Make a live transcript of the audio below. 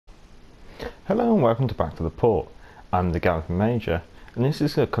Hello and welcome to Back to the Port. I'm the Galloping Major, and this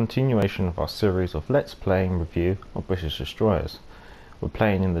is a continuation of our series of Let's Play and review of British destroyers. We're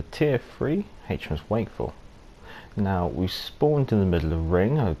playing in the Tier 3 HMS Wakeful. Now we spawned in the middle of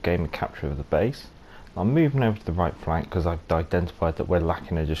Ring, a game of capture of the base. I'm moving over to the right flank because I've identified that we're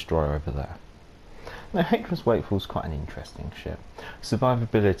lacking a destroyer over there. Now HMS Wakeful is quite an interesting ship.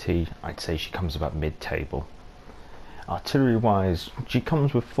 Survivability, I'd say she comes about mid-table. Artillery wise, she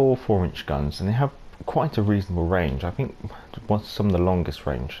comes with four 4-inch guns and they have quite a reasonable range. I think some of the longest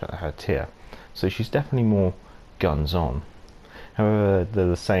range at her tier, so she's definitely more guns on. However, they're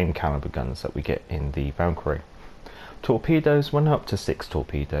the same caliber guns that we get in the Valkyrie. Torpedoes went up to 6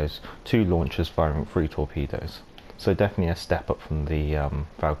 torpedoes, 2 launchers firing 3 torpedoes, so definitely a step up from the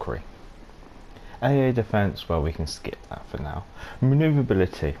Valkyrie. AA defense, well, we can skip that for now.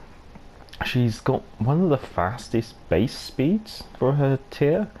 Maneuverability, she's got one of the fastest base speeds for her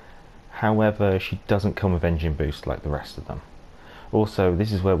tier. However, she doesn't come with engine boost like the rest of them. Also,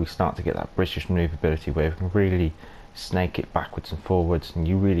 this is where we start to get that British maneuverability where we can really snake it backwards and forwards, and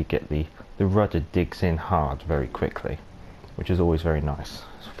you really get the rudder digs in hard very quickly, which is always very nice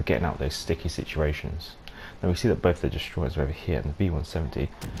for getting out those sticky situations. Now we see that both the destroyers are over here, and the V170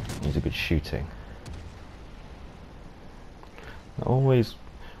 needs a good shooting. Always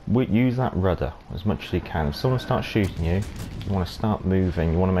use that rudder as much as you can. If someone starts shooting you, you want to start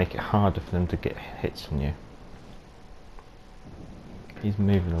moving, you want to make it harder for them to get hits on you. He's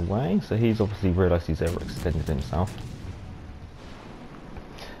moving away, so he's obviously realised he's overextended himself.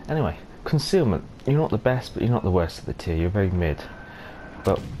 Anyway, concealment. You're not the best, but you're not the worst of the tier. You're very mid.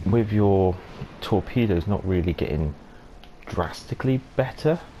 But with your torpedoes not really getting drastically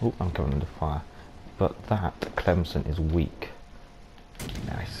better. Oh, I'm going under fire. But that Clemson is weak.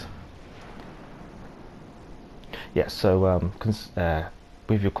 Nice. Yeah, so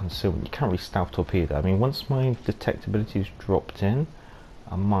with your concealment, you can't really stealth torpedo. I mean, once my detectability is dropped in,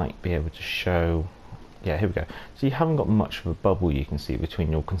 I might be able to show. Yeah, here we go. So you haven't got much of a bubble you can see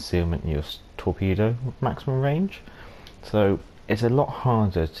between your concealment and your torpedo maximum range. So it's a lot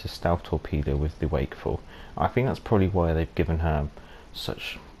harder to stealth torpedo with the Wakeful. I think that's probably why they've given her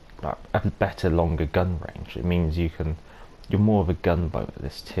such a better, longer gun range. It means you're more of a gunboat at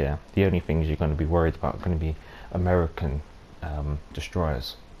this tier. The only things you're going to be worried about are going to be American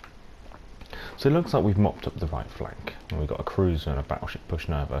destroyers. So it looks like we've mopped up the right flank, and we've got a cruiser and a battleship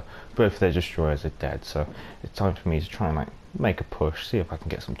pushing over. Both their destroyers are dead, so it's time for me to try and make a push, see if I can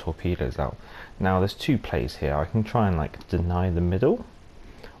get some torpedoes out. Now there's two plays here. I can try and deny the middle,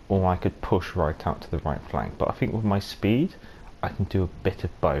 or I could push right out to the right flank. But I think with my speed, I can do a bit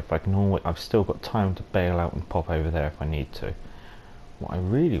of both. I've still got time to bail out and pop over there if I need to. What I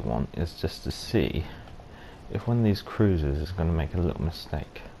really want is just to see if one of these cruisers is going to make a little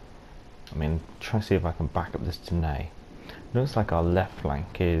mistake. I mean, try to see if I can back up this deny. Looks like our left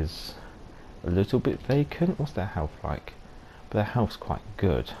flank is a little bit vacant. What's their health like? But their health's quite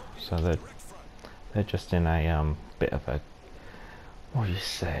good, so they're just in a bit of a, what do you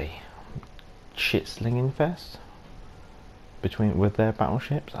say, shit slinging fest with their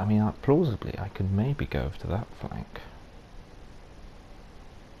battleships. I mean, plausibly I could maybe go over to that flank.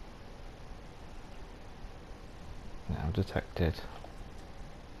 Now detected.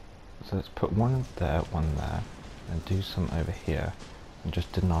 So let's put one there, and do some over here, and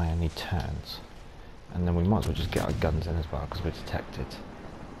just deny any turns. And then we might as well just get our guns in as well, because we're detected.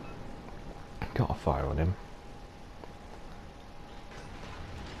 Got a fire on him.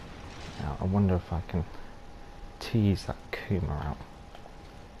 Now I wonder if I can tease that Kuma out.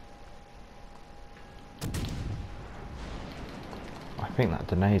 I think that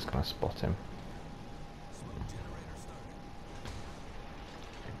Danae's going to spot him.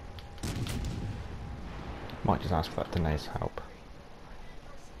 Might just ask for that Danae's help.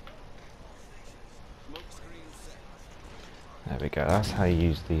 There we go, that's how you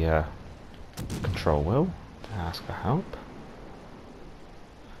use the control wheel to ask for help.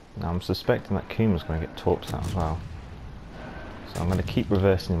 Now I'm suspecting that Kuma's going to get torps out as well. So I'm going to keep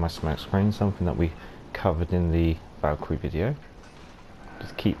reversing my smoke screen, something that we covered in the Valkyrie video.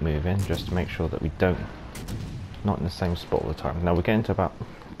 Just keep moving, just to make sure that we not in the same spot all the time. Now we're getting to about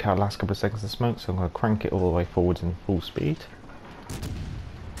the last couple of seconds of smoke, so I'm going to crank it all the way forwards in full speed.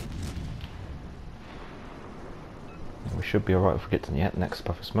 And we should be alright if we get to the next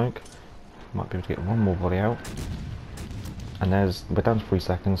puff of smoke. Might be able to get one more volley out. And we're down to 3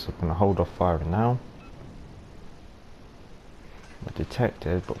 seconds, so I'm going to hold off firing now. We're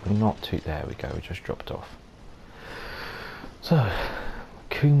detected, but we're not too. There we go, we just dropped off. So,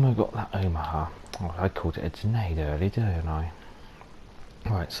 Kuma got that Omaha. Oh, I called it a tornado earlier, didn't I?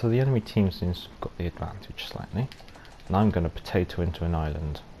 Right, so the enemy team seems to have got the advantage slightly. And I'm going to potato into an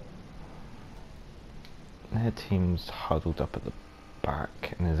island. Their team's huddled up at the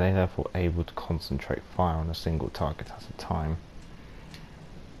back and is therefore able to concentrate fire on a single target at a time.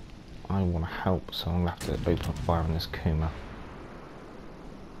 I want to help, so I'm going to have to open fire on this Kuma.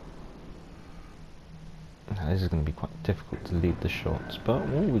 Now this is going to be quite difficult to lead the shots, but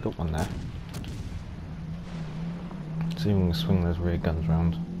oh, we got one there. See if we can swing those rear guns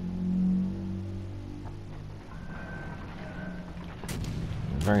round.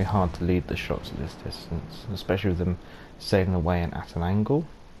 Very hard to lead the shots at this distance, especially with them sailing away and at an angle.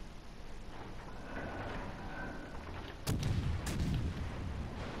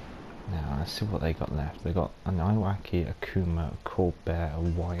 Now let's see what they got left. They got an Iwaki, a Kuma, a Colbert, a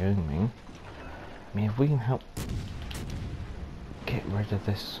Wyoming. I mean, if we can help get rid of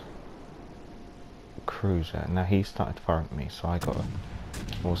this cruiser. Now he started firing at me, so I got to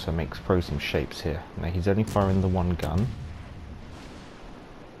also throw some shapes here. Now he's only firing the one gun.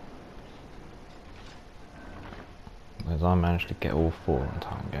 Whereas I managed to get all four on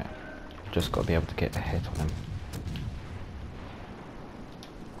target. Just got to be able to get a hit on him.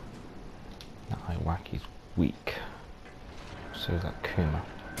 That Iwaki's weak. So is that Kuma.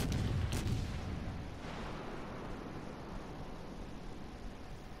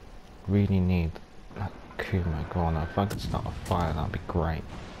 Really need that Kuma gone. If I could start a fire, that'd be great.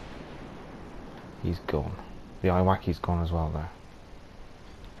 He's gone. The Iwaki's gone as well though.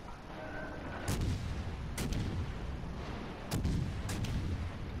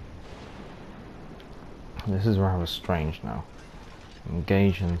 This is rather strange now.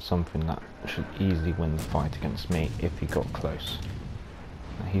 Engage in something that should easily win the fight against me if he got close.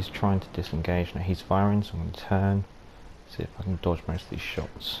 Now he's trying to disengage. Now he's firing, so I'm going to turn. See if I can dodge most of these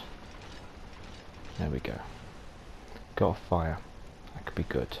shots. There we go. Got a fire. That could be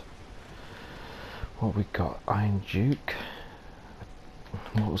good. What we got? Iron Duke.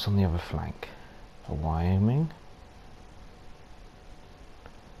 What was on the other flank? A Wyoming.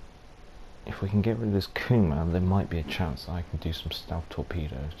 If we can get rid of this Kuma, there might be a chance that I can do some stealth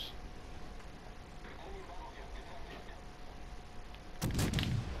torpedoes.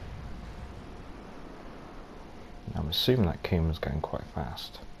 I'm assuming that Kuma's going quite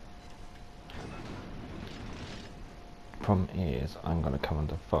fast. Problem is, I'm going to come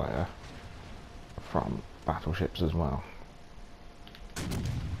under fire from battleships as well.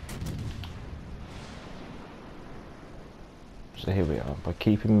 So here we are. By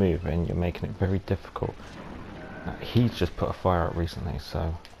keeping moving, you're making it very difficult. Now, he's just put a fire out recently,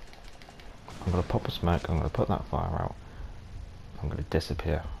 so I'm going to pop a smoke, I'm going to put that fire out, I'm going to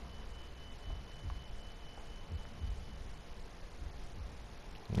disappear.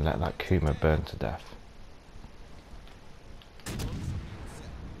 And let that Kuma burn to death.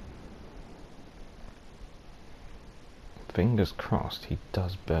 Fingers crossed he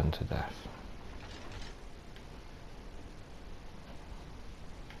does burn to death.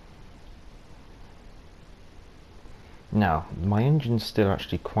 Now, my engine's still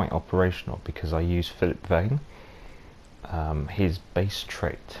actually quite operational because I use Vian. His base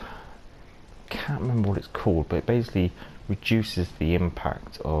trait, can't remember what it's called, but it basically reduces the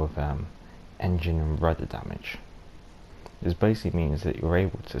impact of engine and rudder damage. This basically means that you're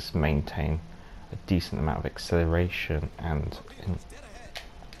able to maintain a decent amount of acceleration and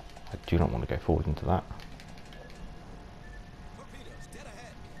I do not want to go forward into that.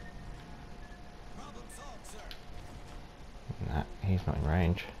 Nah, he's not in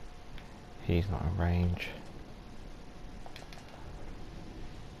range. He's not in range.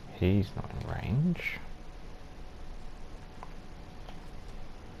 He's not in range.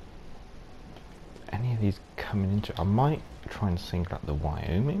 Any of these coming into... I might try and single out the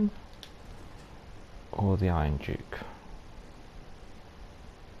Wyoming or the Iron Duke.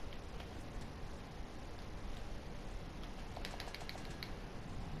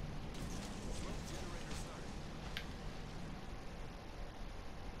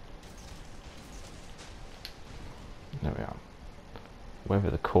 There we are. Whether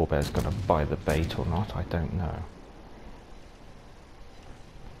the Corvair's going to buy the bait or not, I don't know.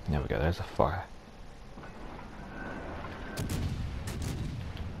 There we go, there's a fire.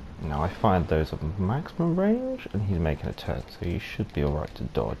 Now I fired those at maximum range and he's making a turn, so he should be alright to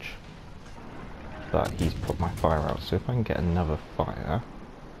dodge. But he's put my fire out, so if I can get another fire...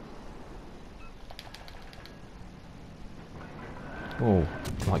 Oh,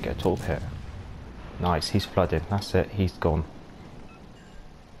 might get a torp hit. Nice, he's flooded, that's it, he's gone.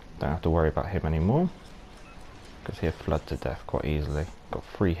 Don't have to worry about him anymore, because he'll flood to death quite easily. Got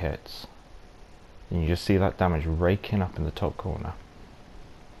 3 hits. And you just see that damage raking up in the top corner.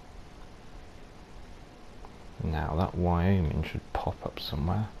 Now that Wyoming should pop up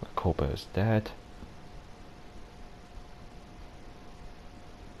somewhere. The Corbeau's dead.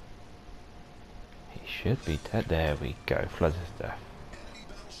 He should be dead. There we go. Flood his death.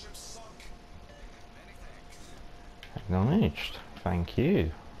 Acknowledged. Thank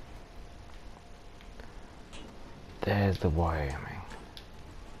you. There's the Wyoming.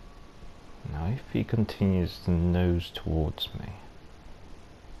 Now if he continues to nose towards me,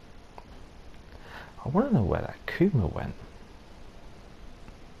 I want to know where that Kuma went.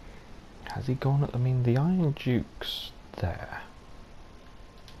 Has he gone? I mean, the Iron Duke's there.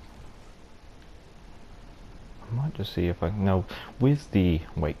 I might just see if I can. No, with the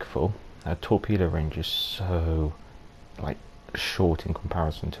Wakeful, her torpedo range is so like short in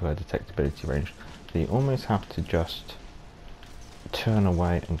comparison to her detectability range. So you almost have to just turn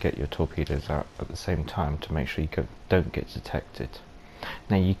away and get your torpedoes out at the same time to make sure you don't get detected.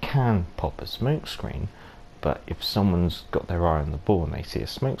 Now you can pop a smoke screen, but if someone's got their eye on the ball and they see a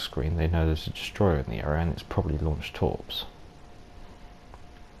smoke screen, they know there's a destroyer in the area and it's probably launched torps.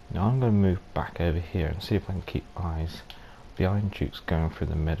 Now I'm going to move back over here and see if I can keep eyes. The Iron Duke's going through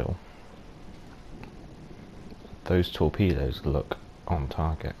the middle. Those torpedoes look on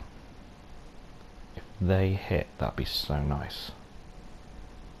target. If they hit, that'd be so nice.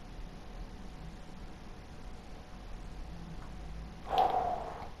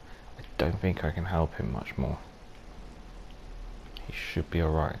 I don't think I can help him much more. He should be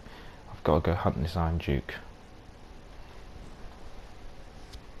alright. I've got to go hunt this Iron Duke.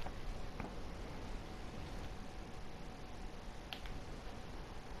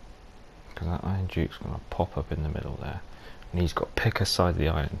 Because that Iron Duke's going to pop up in the middle there. And he's got to pick a side of the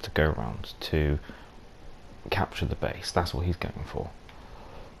island to go around to capture the base. That's what he's going for.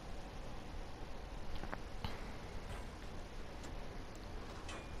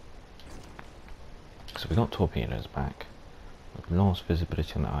 So we got torpedoes back. We've lost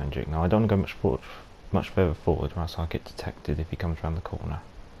visibility on the Iron Duke. Now I don't want to go much further forward, or else I'll get detected if he comes around the corner.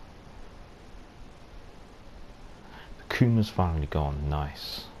 The Kuma's finally gone.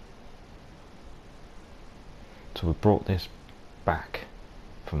 Nice. So we brought this back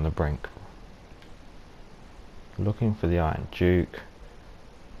from the brink. Looking for the Iron Duke.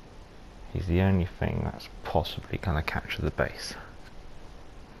 He's the only thing that's possibly going to capture the base.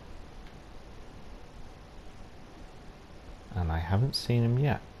 And I haven't seen him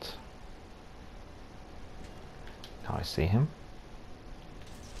yet. Now I see him.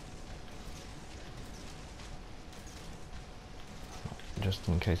 Just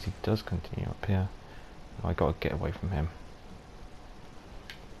in case he does continue up here. I gotta get away from him.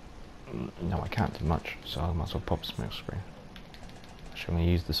 No, I can't do much, so I might as well pop a smoke screen. Actually, I'm going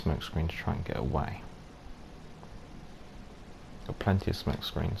to use the smoke screen to try and get away. Got plenty of smoke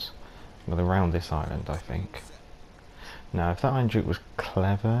screens. I'm going to round this island, I think. Now, if that Iron Duke was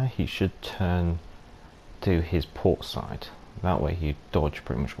clever, he should turn to his port side. That way he'd dodge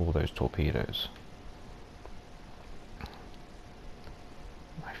pretty much all those torpedoes.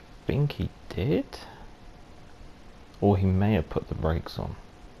 I think he did. Or he may have put the brakes on.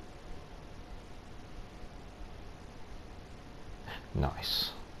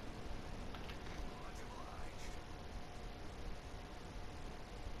 Nice.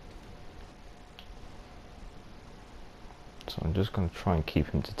 So I'm just going to try and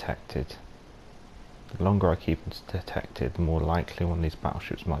keep him detected. The longer I keep him detected, the more likely one of these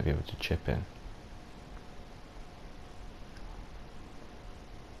battleships might be able to chip in.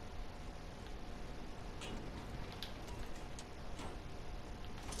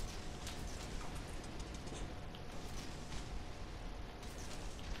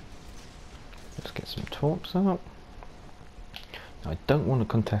 Let's get some torps out. Now, I don't want to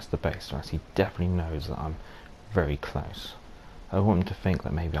contest the base, as he definitely knows that I'm very close. I want him to think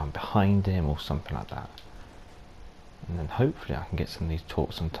that maybe I'm behind him or something like that. And then hopefully I can get some of these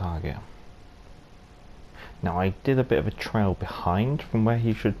torps on target. Now I did a bit of a trail behind from where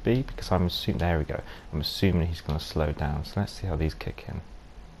he should be because I'm assuming, there we go, I'm assuming he's going to slow down. So let's see how these kick in.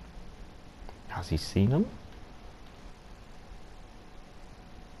 Has he seen them?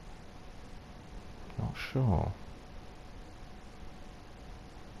 Not sure.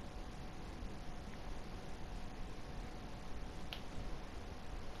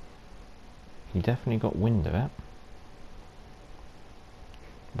 He definitely got wind of it.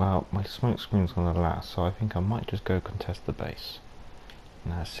 Well, my smoke screen's going to last, so I think I might just go contest the base.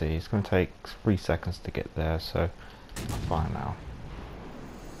 Now let's see, it's going to take 3 seconds to get there, so I'll fire now.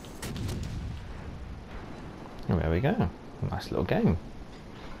 And there we go. Nice little game.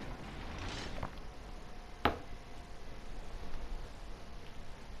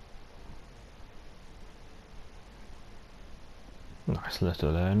 Nice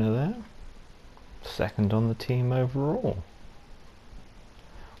little owner there. Second on the team overall.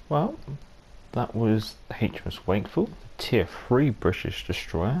 Well, that was the HMS Wakeful, the Tier 3 British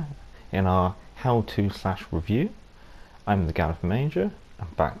destroyer, in our how-to/review. I'm the Gallifrey Major,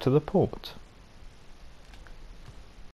 and back to the port.